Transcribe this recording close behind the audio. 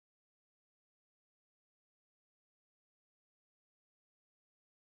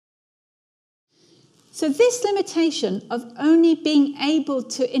So this limitation of only being able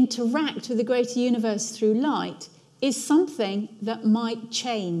to interact with the greater universe through light is something that might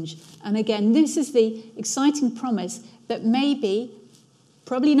change. And again, this is the exciting promise that maybe,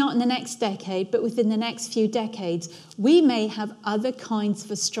 probably not in the next decade, but within the next few decades, we may have other kinds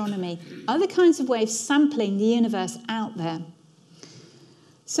of astronomy, other kinds of ways sampling the universe out there.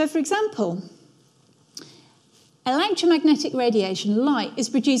 So, for example, electromagnetic radiation, light, is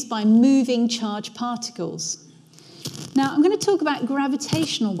produced by moving charged particles. Now, I'm going to talk about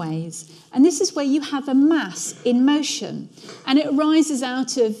gravitational waves, and this is where you have a mass in motion, and it arises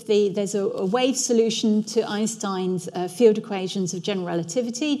out of there's a wave solution to Einstein's field equations of general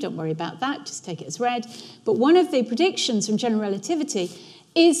relativity. Don't worry about that, just take it as read. But one of the predictions from general relativity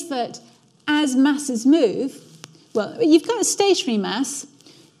is that as masses move, well, you've got a stationary mass,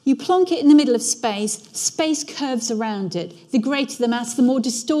 you plonk it in the middle of space, space curves around it. The greater the mass, the more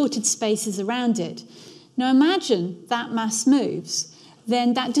distorted space is around it. Now imagine that mass moves,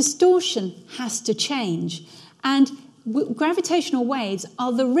 then that distortion has to change. And gravitational waves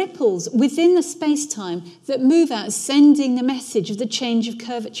are the ripples within the space-time that move out, sending the message of the change of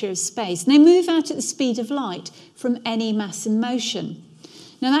curvature of space. And they move out at the speed of light from any mass in motion.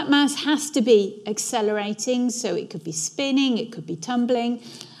 Now that mass has to be accelerating, so it could be spinning, it could be tumbling,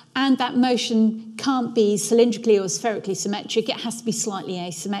 and that motion can't be cylindrically or spherically symmetric, it has to be slightly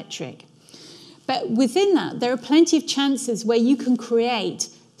asymmetric. But within that, there are plenty of chances where you can create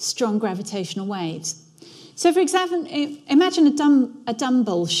strong gravitational waves. So for example, imagine a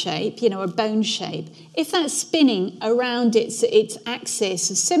dumbbell shape, a bone shape. If that's spinning around its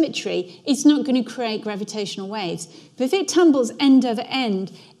axis of symmetry, it's not going to create gravitational waves. But if it tumbles end over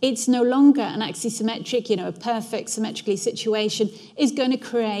end, it's no longer an axisymmetric, a perfect symmetrically situation, is going to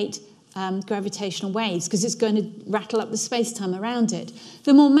create gravitational waves because it's going to rattle up the space-time around it.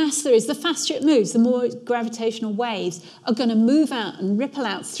 The more mass there is, the faster it moves, the more gravitational waves are going to move out and ripple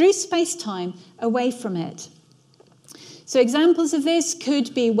out through space-time away from it. So examples of this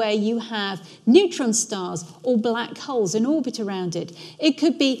could be where you have neutron stars or black holes in orbit around it. It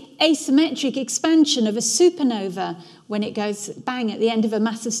could be asymmetric expansion of a supernova when it goes bang at the end of a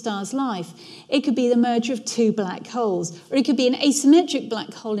massive star's life. It could be the merger of two black holes, or it could be an asymmetric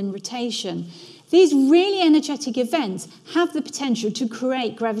black hole in rotation. These really energetic events have the potential to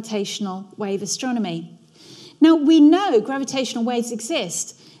create gravitational wave astronomy. Now, we know gravitational waves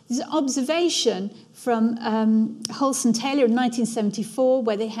exist. There's an observation from Hulse and Taylor in 1974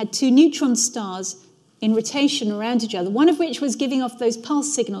 where they had two neutron stars in rotation around each other, one of which was giving off those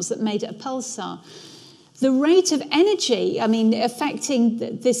pulse signals that made it a pulsar. The rate of energy, affecting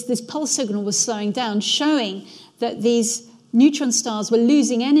this pulse signal was slowing down, showing that these neutron stars were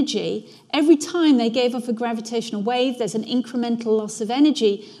losing energy. Every time they gave off a gravitational wave, there's an incremental loss of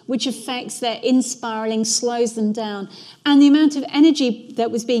energy, which affects their inspiraling, slows them down. And the amount of energy that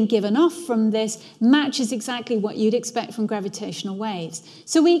was being given off from this matches exactly what you'd expect from gravitational waves.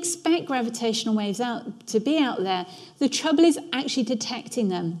 So we expect gravitational waves to be out there. The trouble is actually detecting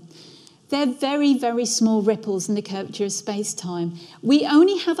them. They're very, very small ripples in the curvature of space-time. We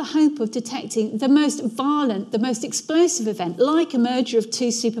only have a hope of detecting the most violent, the most explosive event, like a merger of two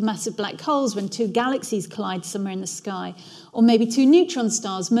supermassive black holes when two galaxies collide somewhere in the sky, or maybe two neutron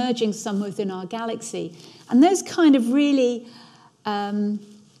stars merging somewhere within our galaxy. And those kind of really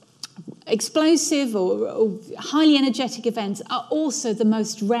explosive or highly energetic events are also the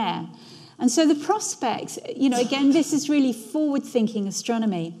most rare. And so the prospects, again, this is really forward-thinking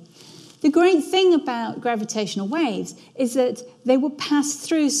astronomy. The great thing about gravitational waves is that they will pass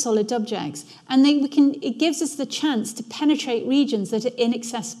through solid objects, and it gives us the chance to penetrate regions that are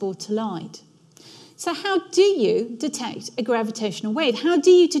inaccessible to light. So how do you detect a gravitational wave? How do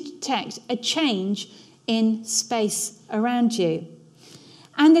you detect a change in space around you?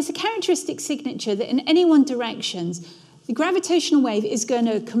 And there's a characteristic signature that in any one direction, the gravitational wave is going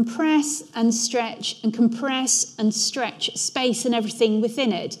to compress and stretch space and everything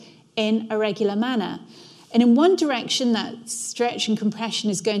within it in a regular manner. And in one direction, that stretch and compression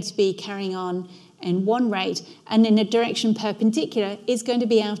is going to be carrying on in one rate, and in a direction perpendicular is going to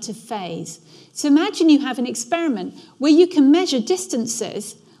be out of phase. So imagine you have an experiment where you can measure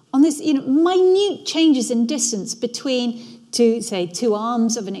distances on this, minute changes in distance between two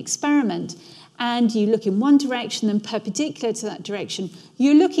arms of an experiment, and you look in one direction, then perpendicular to that direction.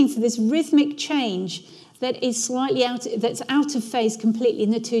 You're looking for this rhythmic change that is that's out of phase completely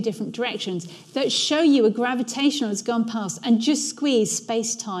in the two different directions, that show you a gravitational has gone past and just squeezed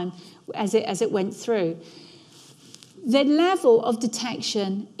space-time as it went through. The level of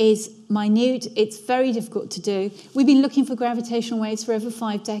detection is minute. It's very difficult to do. We've been looking for gravitational waves for over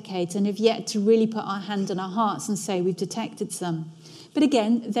 5 decades and have yet to really put our hand on our hearts and say we've detected some. But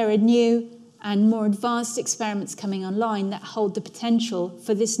again, there are new and more advanced experiments coming online that hold the potential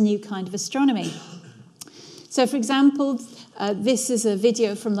for this new kind of astronomy. So, for example, this is a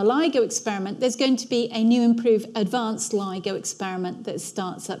video from the LIGO experiment. There's going to be a new improved advanced LIGO experiment that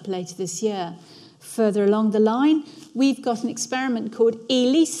starts up later this year. Further along the line, we've got an experiment called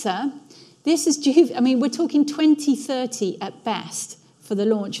ELISA. This is due, we're talking 2030 at best for the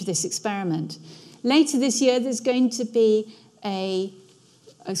launch of this experiment. Later this year, there's going to be a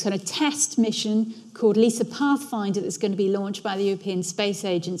kind of test mission called ELISA Pathfinder that's going to be launched by the European Space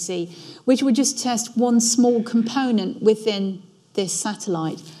Agency, which would just test one small component within this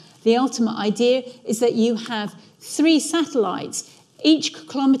satellite. The ultimate idea is that you have 3 satellites, each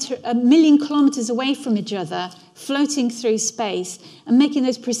kilometre, 1 million kilometres away from each other, floating through space and making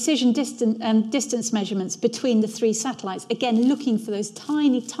those precision distance measurements between the 3 satellites, again, looking for those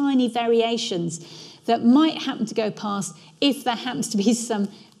tiny, tiny variations that might happen to go past if there happens to be some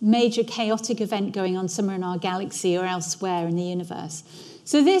major chaotic event going on somewhere in our galaxy or elsewhere in the universe.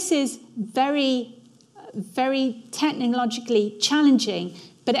 So this is very, very technologically challenging,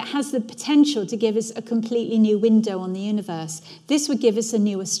 but it has the potential to give us a completely new window on the universe. This would give us a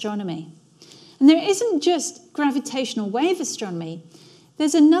new astronomy. And there isn't just gravitational wave astronomy.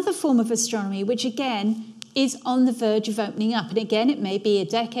 There's another form of astronomy which, again, is on the verge of opening up. And again, it may be a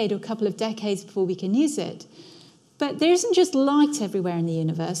decade or a couple of decades before we can use it. But there isn't just light everywhere in the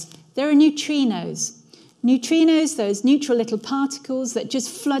universe. There are neutrinos. Neutrinos, those neutral little particles that just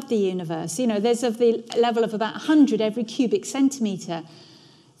flood the universe. There's of the level of about 100 every cubic centimetre.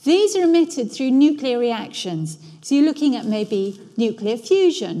 These are emitted through nuclear reactions. So you're looking at maybe nuclear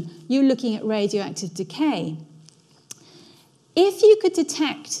fusion. You're looking at radioactive decay. If you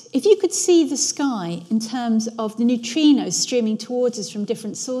could see the sky in terms of the neutrinos streaming towards us from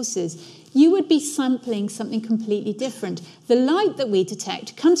different sources, you would be sampling something completely different. The light that we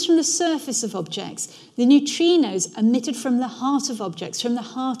detect comes from the surface of objects. The neutrinos emitted from the heart of objects, from the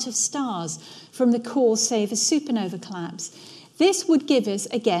heart of stars, from the core, say, of a supernova collapse. This would give us,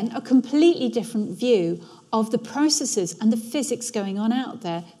 again, a completely different view of the processes and the physics going on out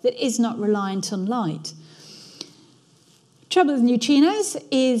there that is not reliant on light. Trouble with neutrinos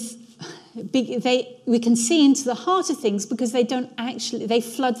is we can see into the heart of things because they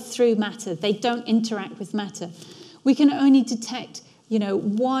flood through matter. They don't interact with matter. We can only detect,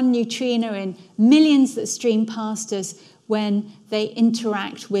 one neutrino in millions that stream past us when they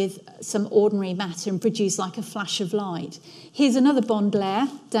interact with some ordinary matter and produce like a flash of light. Here's another bond layer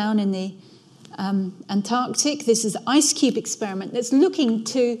down in the Antarctic. This is the ice cube experiment that's looking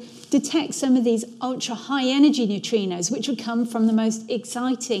to detect some of these ultra high energy neutrinos, which would come from the most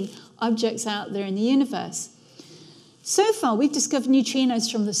exciting objects out there in the universe. So far, we've discovered neutrinos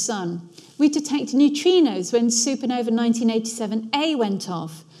from the sun. We detected neutrinos when supernova 1987A went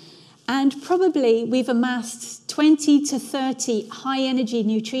off. And probably we've amassed 20 to 30 high energy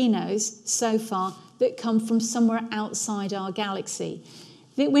neutrinos so far that come from somewhere outside our galaxy.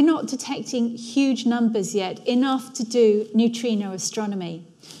 We're not detecting huge numbers yet, enough to do neutrino astronomy.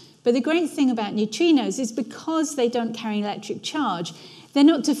 But the great thing about neutrinos is because they don't carry an electric charge, they're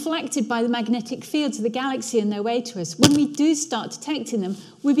not deflected by the magnetic fields of the galaxy on their way to us. When we do start detecting them,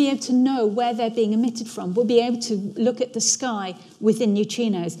 we'll be able to know where they're being emitted from. We'll be able to look at the sky within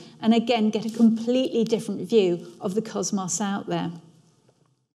neutrinos and again get a completely different view of the cosmos out there.